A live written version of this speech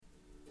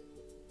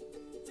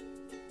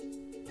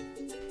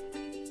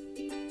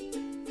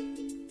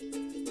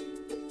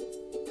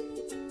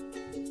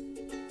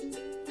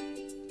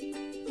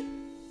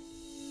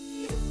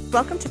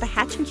Welcome to the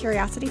Hatching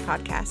Curiosity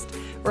podcast,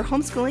 where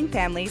homeschooling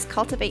families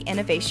cultivate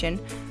innovation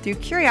through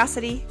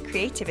curiosity,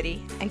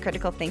 creativity, and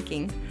critical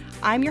thinking.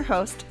 I'm your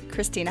host,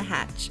 Christina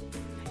Hatch.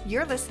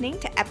 You're listening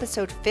to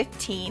episode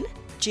 15,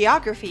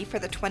 Geography for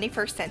the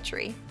 21st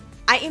Century.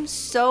 I am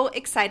so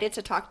excited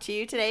to talk to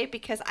you today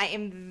because I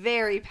am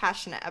very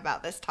passionate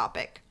about this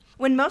topic.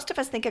 When most of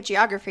us think of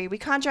geography, we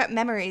conjure up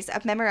memories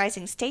of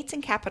memorizing states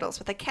and capitals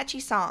with a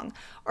catchy song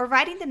or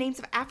writing the names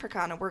of Africa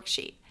on a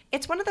worksheet.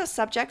 It's one of those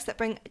subjects that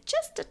bring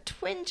just a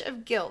twinge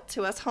of guilt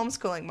to us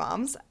homeschooling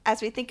moms as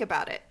we think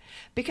about it.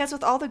 Because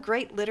with all the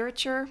great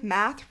literature,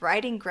 math,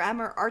 writing,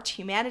 grammar, arts,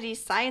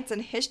 humanities, science,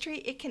 and history,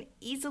 it can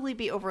easily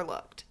be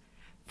overlooked.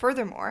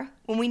 Furthermore,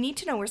 when we need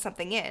to know where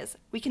something is,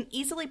 we can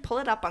easily pull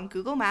it up on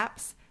Google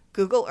Maps,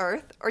 Google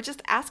Earth, or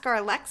just ask our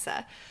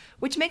Alexa,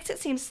 which makes it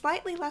seem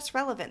slightly less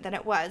relevant than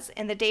it was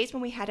in the days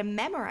when we had to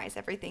memorize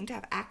everything to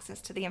have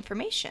access to the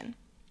information.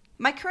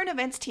 My current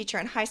events teacher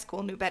in high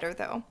school knew better,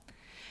 though.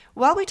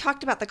 While we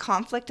talked about the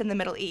conflict in the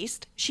Middle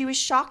East, she was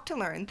shocked to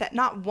learn that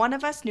not one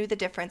of us knew the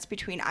difference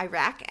between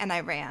Iraq and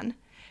Iran.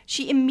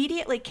 She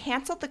immediately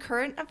canceled the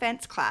current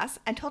events class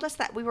and told us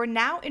that we were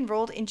now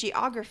enrolled in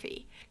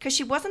geography because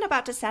she wasn't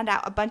about to send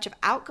out a bunch of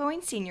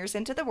outgoing seniors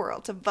into the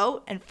world to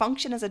vote and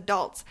function as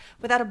adults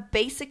without a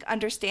basic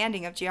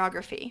understanding of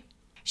geography.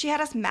 She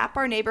had us map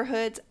our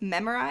neighborhoods,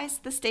 memorize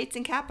the states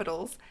and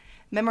capitals,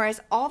 memorize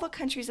all the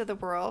countries of the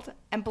world,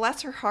 and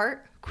bless her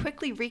heart,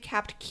 quickly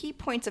recapped key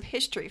points of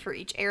history for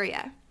each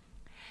area.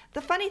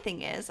 The funny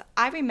thing is,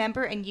 I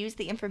remember and use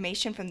the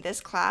information from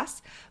this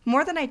class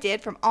more than I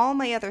did from all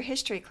my other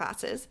history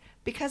classes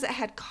because it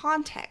had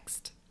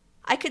context.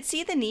 I could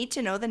see the need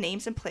to know the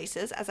names and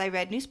places as I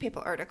read newspaper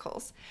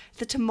articles.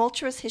 The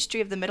tumultuous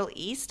history of the Middle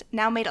East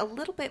now made a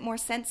little bit more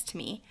sense to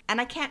me, and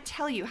I can't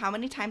tell you how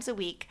many times a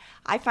week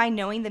I find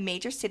knowing the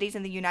major cities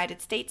in the United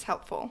States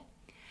helpful.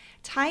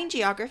 Tying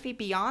geography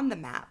beyond the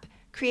map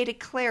created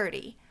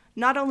clarity,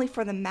 not only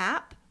for the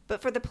map, but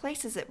for the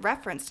places it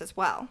referenced as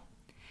well.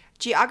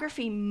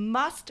 Geography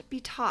must be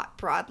taught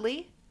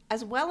broadly,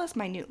 as well as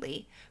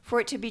minutely, for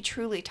it to be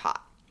truly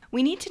taught.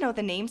 We need to know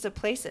the names of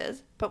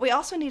places, but we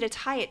also need to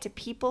tie it to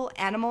people,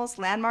 animals,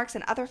 landmarks,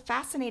 and other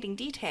fascinating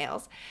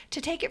details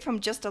to take it from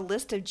just a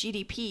list of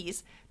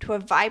GDPs to a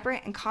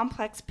vibrant and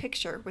complex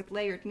picture with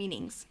layered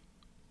meanings.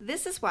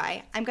 This is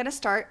why I'm going to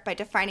start by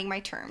defining my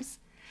terms.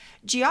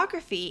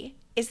 Geography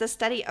is the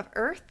study of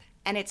Earth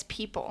and its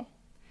people.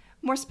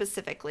 More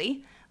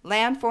specifically,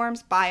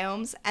 landforms,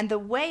 biomes, and the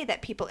way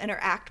that people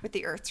interact with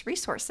the Earth's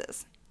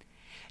resources.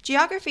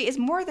 Geography is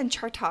more than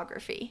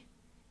chartography.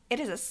 It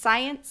is a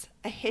science,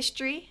 a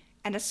history,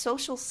 and a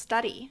social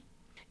study.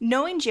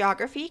 Knowing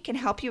geography can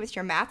help you with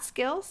your math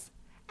skills,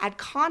 add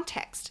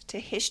context to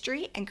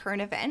history and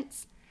current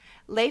events,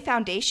 lay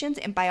foundations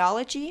in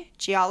biology,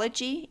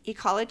 geology,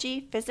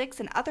 ecology, physics,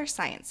 and other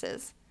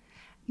sciences.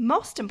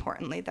 Most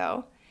importantly,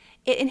 though,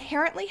 it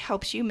inherently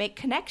helps you make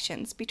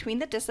connections between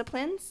the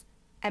disciplines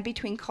and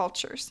between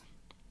cultures.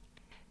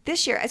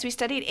 This year, as we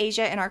studied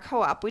Asia in our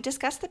co-op, we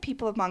discussed the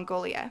people of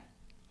Mongolia.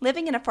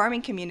 Living in a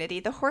farming community,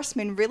 the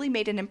horsemen really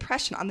made an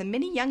impression on the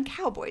many young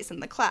cowboys in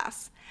the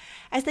class,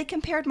 as they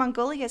compared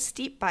Mongolia's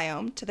steppe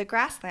biome to the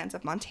grasslands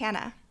of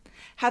Montana,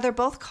 how they're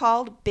both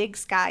called Big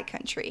Sky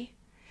Country.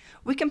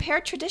 We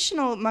compared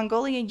traditional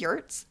Mongolian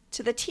yurts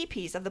to the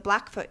teepees of the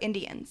Blackfoot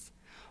Indians.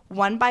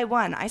 One by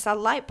one, I saw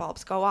light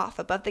bulbs go off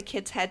above the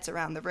kids' heads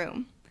around the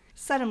room.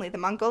 Suddenly, the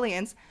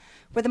Mongolians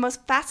were the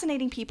most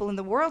fascinating people in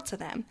the world to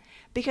them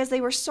because they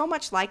were so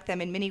much like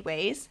them in many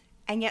ways,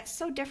 and yet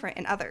so different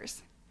in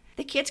others.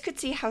 The kids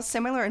could see how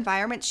similar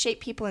environments shape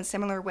people in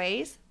similar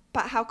ways,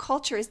 but how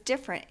culture is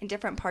different in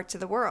different parts of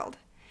the world.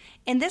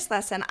 In this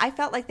lesson, I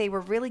felt like they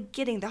were really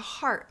getting the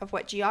heart of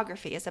what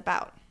geography is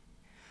about.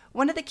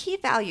 One of the key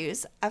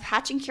values of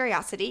Hatching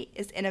Curiosity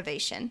is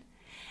innovation.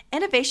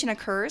 Innovation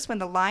occurs when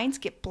the lines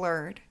get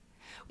blurred,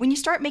 when you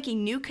start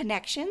making new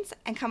connections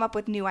and come up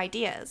with new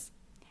ideas.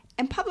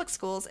 In public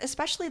schools,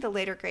 especially the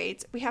later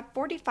grades, we have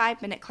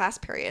 45-minute class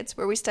periods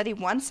where we study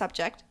one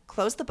subject,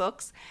 close the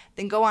books,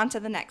 then go on to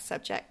the next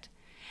subject.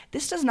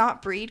 This does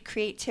not breed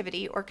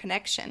creativity or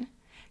connection.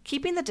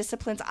 Keeping the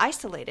disciplines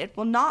isolated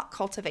will not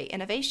cultivate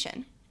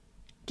innovation.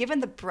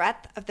 Given the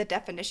breadth of the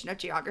definition of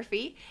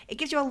geography, it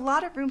gives you a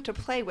lot of room to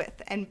play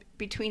with and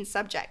between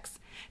subjects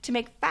to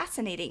make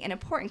fascinating and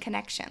important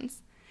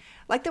connections,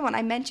 like the one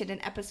I mentioned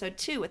in episode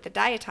 2 with the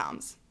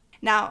diatoms.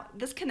 Now,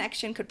 this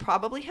connection could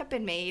probably have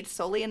been made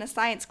solely in a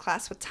science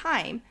class with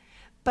time,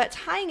 but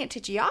tying it to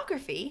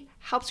geography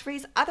helps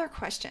raise other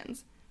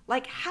questions,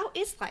 like how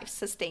is life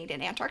sustained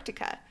in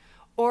Antarctica?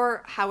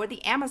 Or how would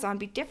the Amazon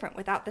be different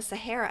without the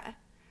Sahara?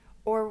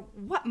 Or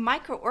what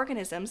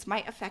microorganisms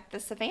might affect the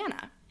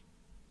savanna?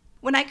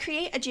 When I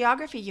create a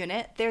geography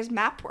unit, there's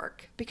map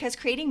work, because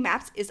creating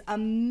maps is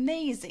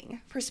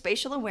amazing for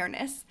spatial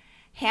awareness,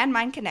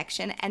 hand-mind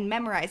connection, and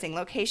memorizing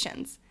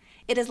locations.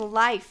 It is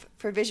life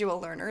for visual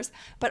learners,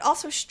 but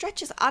also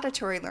stretches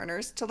auditory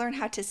learners to learn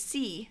how to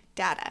see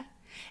data.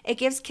 It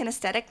gives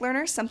kinesthetic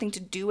learners something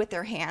to do with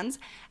their hands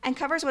and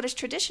covers what is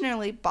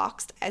traditionally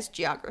boxed as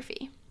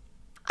geography.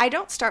 I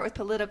don't start with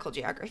political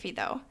geography,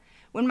 though.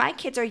 When my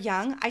kids are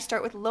young, I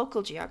start with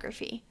local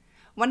geography.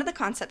 One of the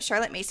concepts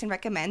Charlotte Mason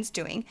recommends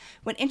doing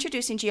when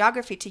introducing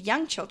geography to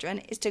young children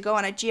is to go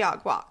on a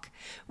geog walk,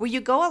 where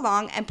you go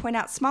along and point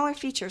out smaller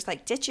features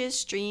like ditches,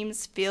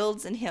 streams,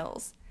 fields, and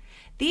hills.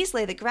 These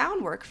lay the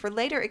groundwork for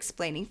later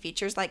explaining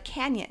features like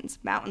canyons,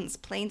 mountains,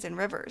 plains, and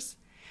rivers.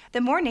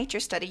 The more nature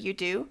study you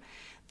do,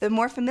 the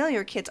more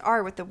familiar kids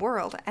are with the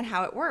world and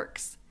how it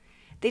works.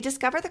 They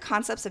discover the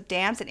concepts of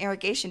dams and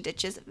irrigation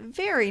ditches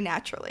very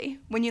naturally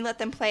when you let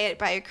them play it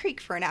by a creek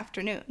for an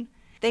afternoon.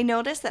 They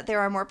notice that there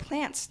are more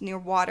plants near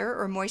water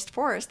or moist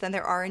forest than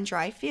there are in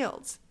dry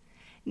fields.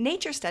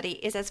 Nature study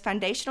is as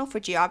foundational for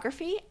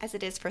geography as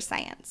it is for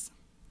science.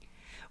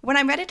 When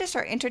I'm ready to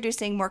start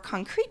introducing more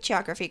concrete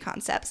geography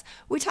concepts,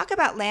 we talk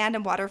about land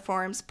and water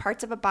forms,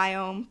 parts of a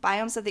biome,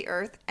 biomes of the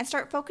earth, and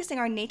start focusing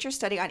our nature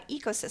study on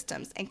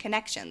ecosystems and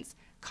connections,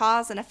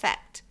 cause and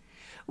effect.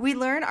 We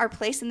learn our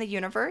place in the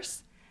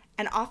universe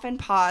and often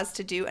pause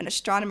to do an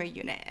astronomy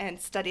unit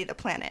and study the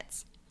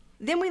planets.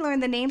 Then we learn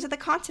the names of the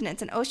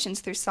continents and oceans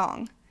through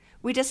song.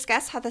 We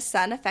discuss how the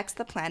sun affects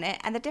the planet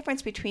and the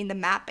difference between the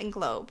map and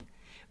globe.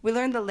 We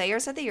learn the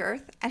layers of the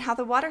earth and how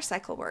the water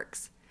cycle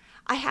works.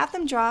 I have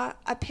them draw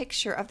a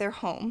picture of their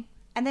home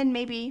and then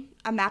maybe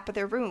a map of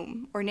their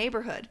room or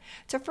neighborhood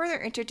to further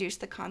introduce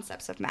the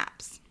concepts of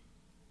maps.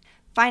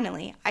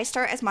 Finally, I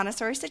start as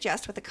Montessori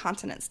suggests with a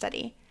continent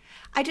study.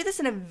 I do this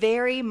in a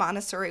very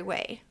Montessori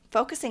way,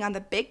 focusing on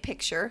the big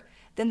picture,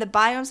 then the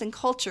biomes and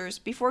cultures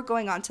before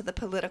going on to the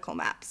political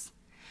maps.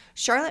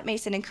 Charlotte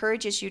Mason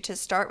encourages you to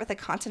start with a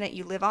continent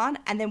you live on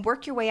and then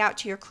work your way out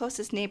to your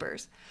closest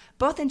neighbors,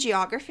 both in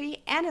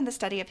geography and in the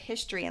study of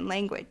history and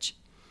language.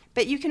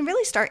 But you can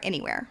really start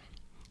anywhere.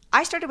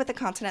 I started with the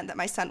continent that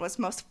my son was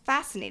most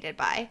fascinated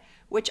by,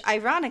 which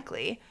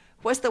ironically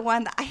was the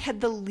one that I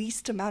had the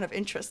least amount of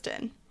interest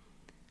in.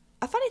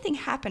 A funny thing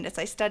happened as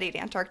I studied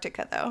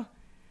Antarctica, though.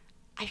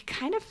 I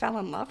kind of fell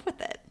in love with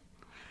it.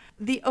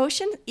 The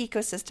ocean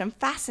ecosystem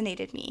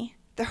fascinated me.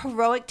 The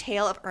heroic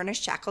tale of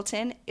Ernest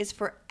Shackleton is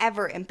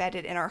forever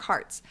embedded in our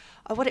hearts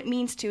of what it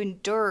means to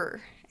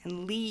endure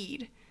and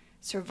lead,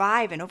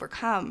 survive and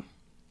overcome.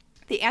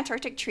 The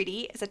Antarctic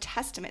Treaty is a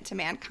testament to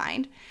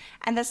mankind,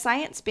 and the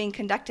science being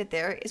conducted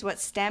there is what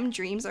STEM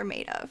dreams are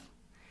made of.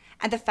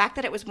 And the fact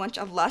that it was once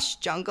a lush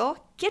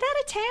jungle, get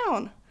out of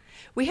town!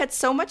 We had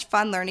so much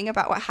fun learning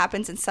about what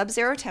happens in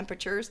sub-zero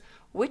temperatures,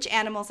 which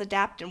animals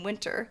adapt in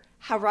winter,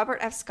 how Robert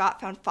F. Scott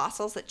found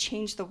fossils that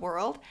changed the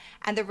world,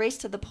 and the race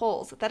to the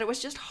poles, that it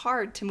was just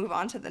hard to move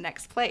on to the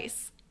next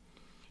place.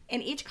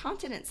 In each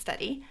continent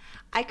study,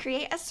 I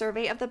create a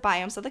survey of the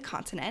biomes of the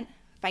continent,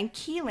 find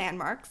key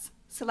landmarks,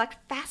 select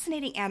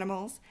fascinating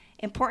animals,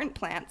 important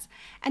plants,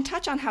 and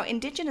touch on how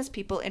indigenous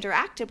people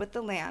interacted with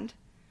the land,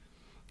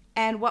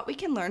 and what we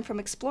can learn from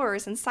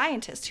explorers and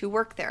scientists who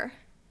work there.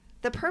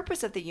 The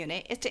purpose of the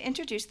unit is to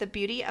introduce the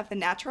beauty of the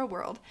natural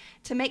world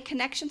to make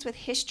connections with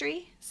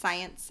history,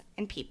 science,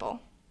 and people.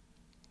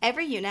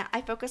 Every unit,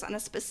 I focus on a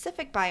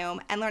specific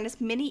biome and learn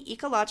as many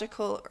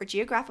ecological or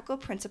geographical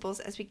principles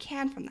as we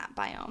can from that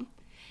biome.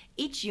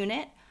 Each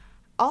unit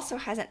also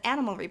has an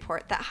animal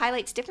report that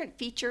highlights different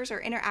features or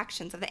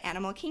interactions of the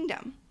animal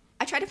kingdom.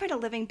 I try to find a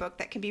living book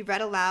that can be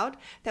read aloud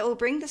that will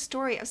bring the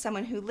story of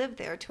someone who lived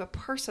there to a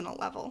personal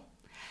level.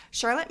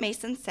 Charlotte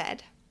Mason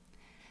said,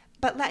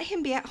 "But let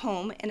him be at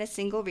home in a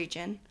single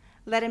region.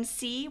 Let him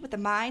see with the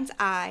mind's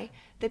eye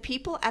the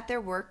people at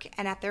their work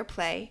and at their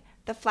play,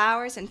 the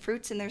flowers and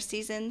fruits in their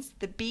seasons,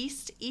 the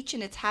beasts, each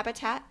in its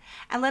habitat,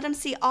 and let him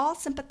see all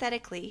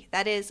sympathetically,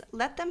 that is,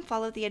 let them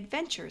follow the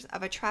adventures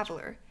of a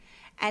traveler.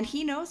 And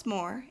he knows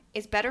more,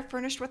 is better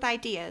furnished with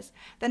ideas,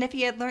 than if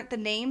he had learnt the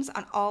names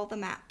on all the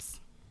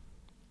maps."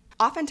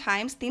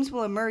 Oftentimes, themes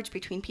will emerge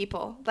between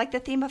people, like the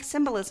theme of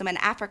symbolism in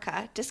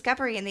Africa,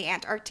 discovery in the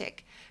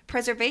Antarctic,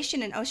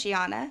 preservation in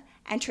Oceania,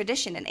 and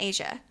tradition in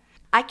Asia.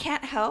 I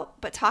can't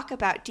help but talk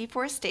about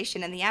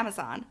deforestation in the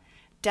Amazon,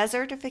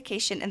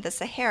 desertification in the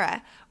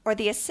Sahara, or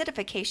the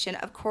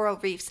acidification of coral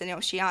reefs in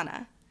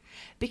Oceania.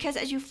 Because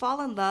as you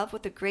fall in love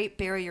with the Great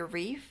Barrier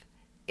Reef,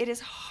 it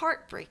is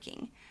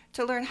heartbreaking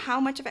to learn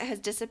how much of it has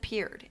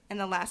disappeared in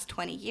the last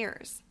 20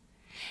 years.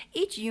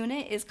 Each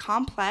unit is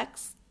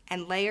complex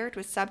and layered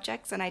with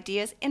subjects and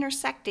ideas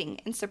intersecting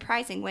in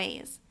surprising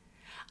ways.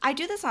 I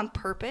do this on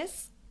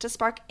purpose to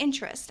spark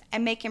interest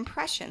and make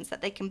impressions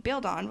that they can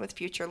build on with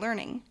future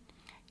learning.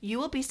 You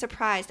will be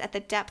surprised at the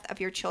depth of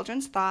your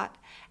children's thought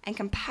and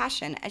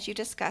compassion as you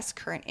discuss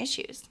current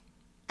issues.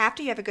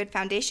 After you have a good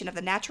foundation of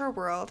the natural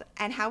world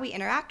and how we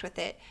interact with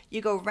it, you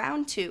go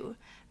round 2,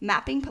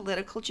 mapping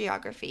political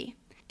geography,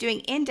 doing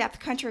in-depth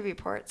country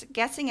reports,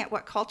 guessing at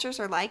what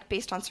cultures are like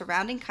based on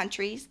surrounding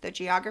countries, their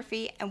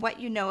geography, and what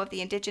you know of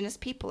the indigenous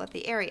people of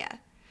the area.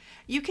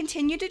 You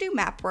continue to do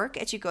map work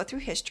as you go through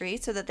history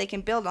so that they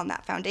can build on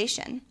that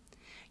foundation,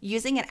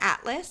 using an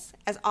atlas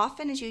as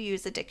often as you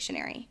use a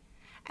dictionary.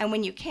 And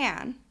when you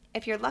can,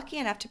 if you're lucky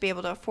enough to be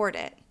able to afford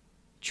it,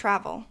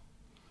 travel.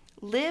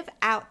 Live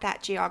out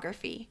that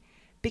geography.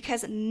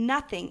 because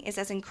nothing is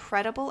as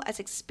incredible as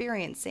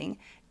experiencing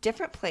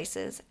different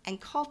places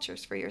and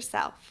cultures for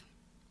yourself.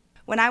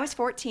 When I was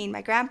 14,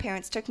 my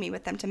grandparents took me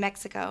with them to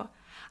Mexico.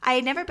 I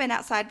had never been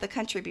outside the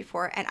country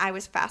before, and I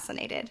was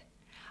fascinated.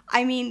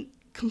 I mean,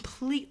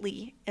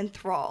 completely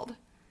enthralled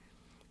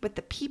with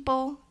the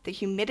people, the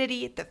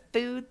humidity, the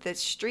food, the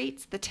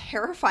streets, the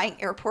terrifying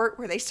airport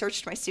where they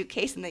searched my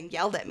suitcase and then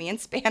yelled at me in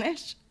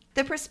Spanish.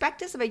 The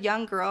perspectives of a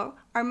young girl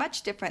are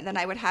much different than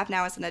I would have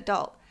now as an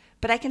adult,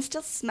 but I can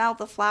still smell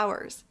the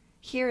flowers,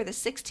 hear the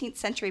 16th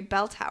century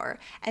bell tower,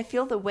 and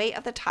feel the weight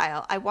of the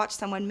tile I watched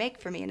someone make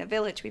for me in a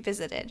village we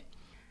visited.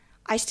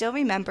 I still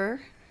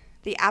remember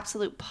the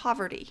absolute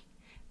poverty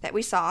that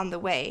we saw on the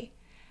way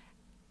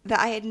that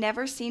I had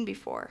never seen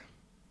before,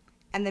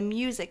 and the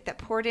music that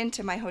poured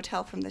into my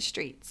hotel from the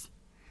streets.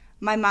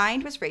 My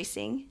mind was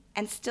racing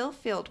and still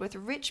filled with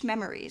rich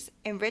memories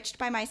enriched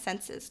by my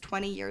senses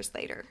 20 years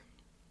later.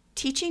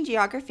 Teaching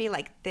geography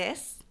like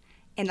this,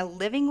 in a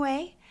living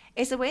way,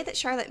 is the way that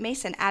Charlotte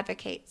Mason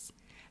advocates.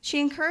 She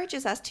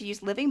encourages us to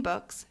use living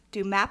books,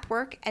 do map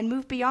work, and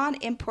move beyond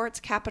imports,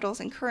 capitals,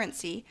 and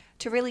currency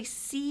to really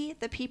see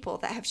the people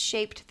that have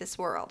shaped this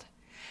world.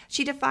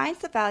 She defines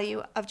the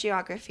value of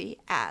geography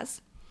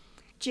as: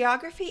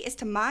 geography is,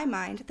 to my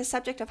mind, the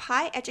subject of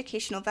high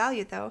educational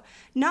value, though,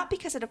 not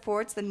because it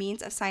affords the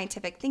means of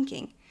scientific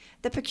thinking.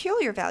 The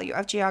peculiar value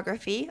of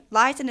geography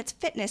lies in its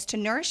fitness to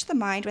nourish the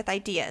mind with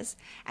ideas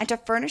and to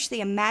furnish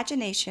the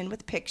imagination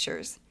with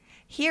pictures.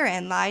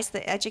 Herein lies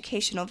the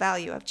educational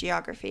value of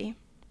geography.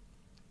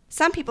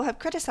 Some people have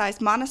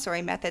criticized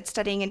Montessori methods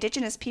studying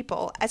indigenous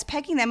people as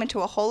pegging them into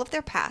a hole of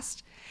their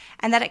past,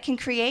 and that it can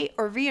create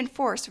or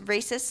reinforce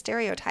racist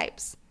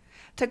stereotypes.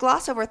 To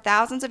gloss over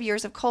thousands of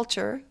years of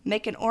culture,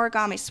 make an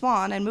origami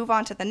swan, and move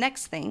on to the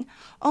next thing,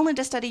 only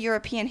to study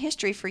European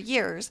history for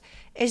years,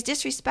 is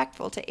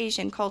disrespectful to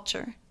Asian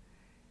culture.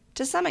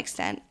 To some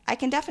extent, I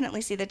can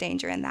definitely see the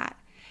danger in that.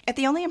 If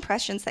the only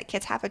impressions that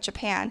kids have of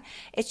Japan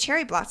is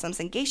cherry blossoms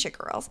and geisha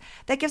girls,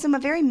 that gives them a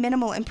very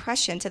minimal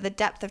impression to the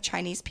depth of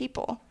Chinese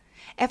people.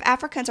 If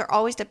Africans are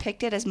always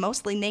depicted as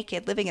mostly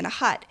naked living in a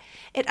hut,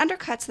 it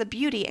undercuts the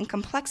beauty and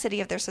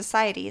complexity of their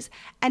societies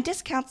and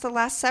discounts the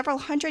last several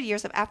hundred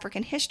years of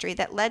African history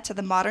that led to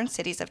the modern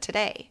cities of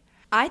today.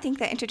 I think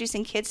that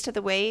introducing kids to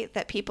the way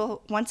that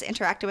people once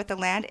interacted with the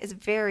land is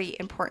very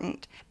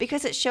important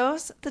because it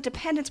shows the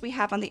dependence we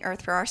have on the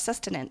earth for our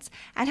sustenance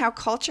and how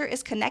culture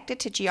is connected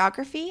to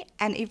geography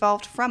and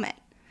evolved from it.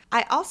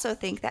 I also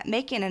think that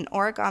making an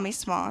origami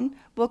swan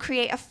will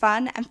create a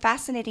fun and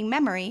fascinating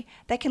memory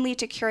that can lead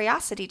to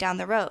curiosity down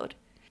the road.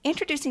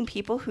 Introducing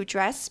people who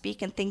dress,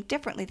 speak, and think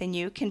differently than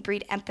you can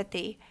breed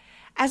empathy.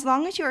 As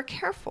long as you are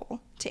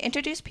careful to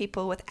introduce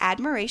people with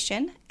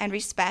admiration and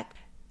respect,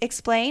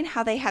 explain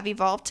how they have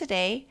evolved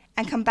today,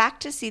 and come back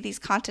to see these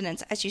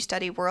continents as you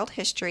study world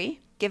history,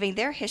 giving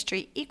their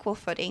history equal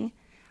footing,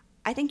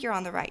 I think you're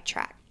on the right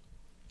track.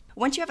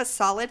 Once you have a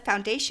solid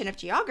foundation of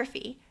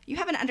geography, you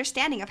have an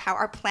understanding of how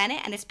our planet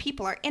and its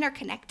people are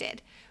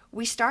interconnected.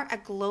 We start a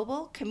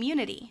global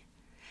community.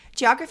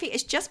 Geography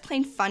is just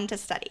plain fun to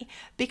study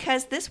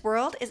because this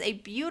world is a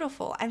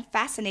beautiful and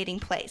fascinating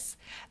place.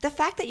 The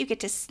fact that you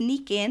get to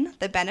sneak in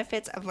the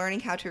benefits of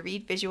learning how to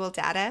read visual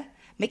data,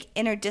 make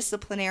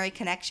interdisciplinary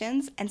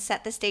connections, and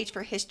set the stage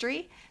for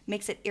history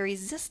makes it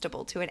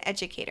irresistible to an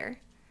educator.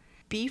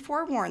 Be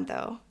forewarned,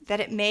 though, that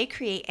it may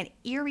create an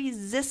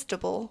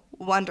irresistible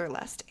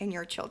wanderlust in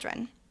your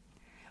children.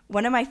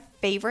 One of my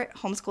favorite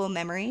homeschool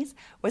memories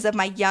was of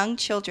my young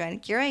children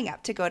gearing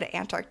up to go to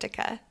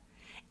Antarctica.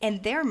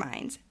 In their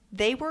minds,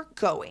 they were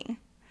going.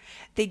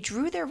 They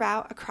drew their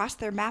route across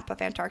their map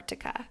of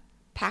Antarctica,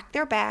 packed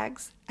their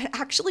bags, and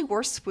actually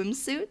wore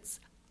swimsuits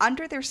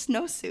under their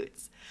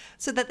snowsuits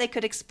so that they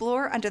could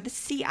explore under the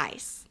sea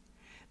ice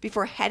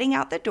before heading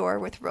out the door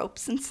with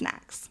ropes and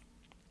snacks.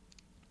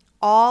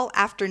 All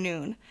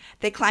afternoon,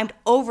 they climbed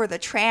over the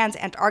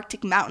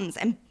trans-Antarctic mountains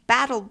and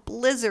battled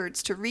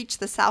blizzards to reach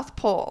the South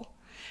Pole.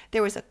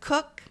 There was a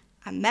cook,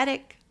 a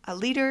medic, a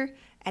leader,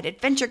 an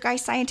adventure guy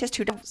scientist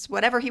who does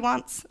whatever he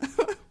wants.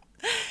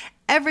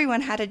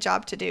 Everyone had a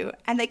job to do,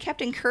 and they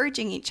kept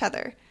encouraging each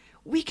other.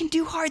 We can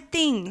do hard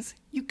things.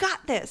 You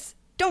got this.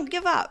 Don't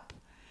give up.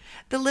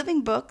 The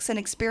living books and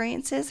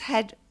experiences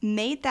had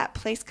made that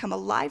place come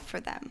alive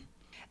for them.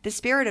 The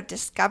spirit of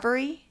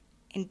discovery,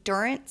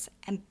 endurance,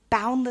 and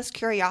boundless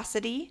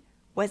curiosity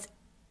was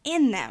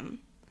in them.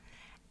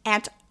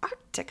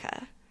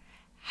 Antarctica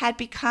had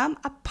become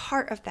a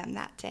part of them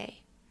that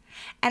day.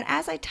 And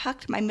as I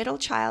tucked my middle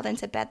child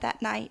into bed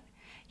that night,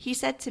 he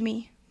said to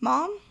me,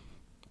 "Mom,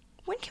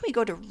 when can we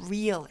go to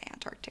real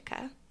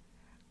Antarctica?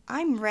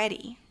 I'm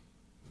ready."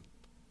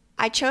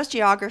 I chose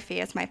geography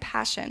as my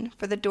passion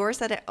for the doors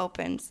that it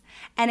opens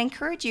and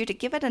encourage you to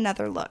give it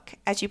another look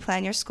as you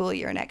plan your school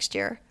year next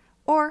year,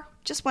 or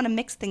just want to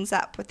mix things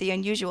up with the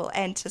unusual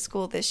end to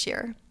school this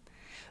year.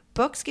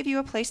 Books give you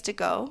a place to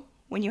go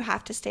when you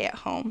have to stay at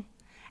home,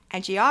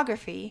 and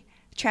geography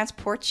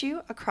transports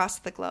you across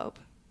the globe.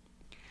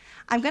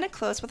 I'm going to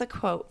close with a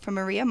quote from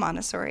Maria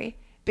Montessori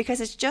because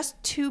it's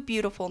just too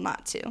beautiful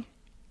not to.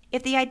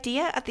 If the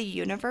idea of the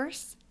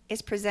universe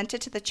is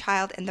presented to the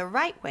child in the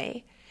right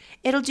way,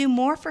 it'll do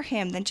more for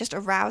him than just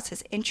arouse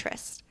his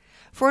interest,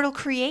 for it'll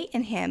create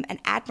in him an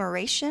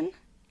admiration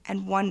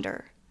and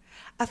wonder,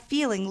 a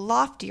feeling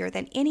loftier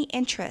than any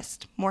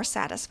interest more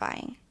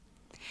satisfying.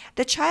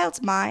 The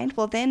child's mind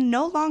will then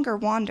no longer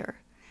wander,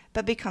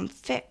 but become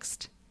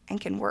fixed and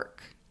can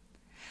work.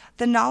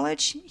 The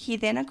knowledge he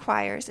then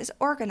acquires is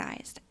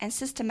organized and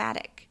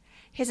systematic.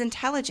 His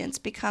intelligence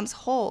becomes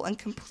whole and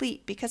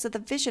complete because of the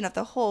vision of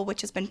the whole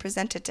which has been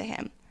presented to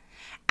him.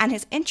 And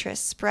his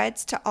interest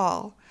spreads to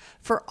all,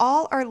 for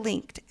all are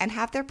linked and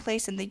have their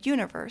place in the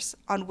universe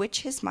on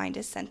which his mind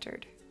is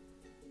centered.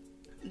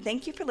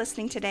 Thank you for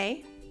listening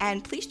today,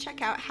 and please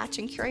check out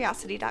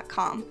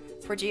hatchingcuriosity.com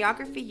for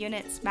geography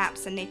units,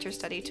 maps, and nature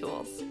study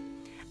tools.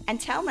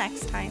 Until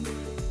next time,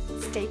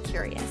 stay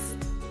curious.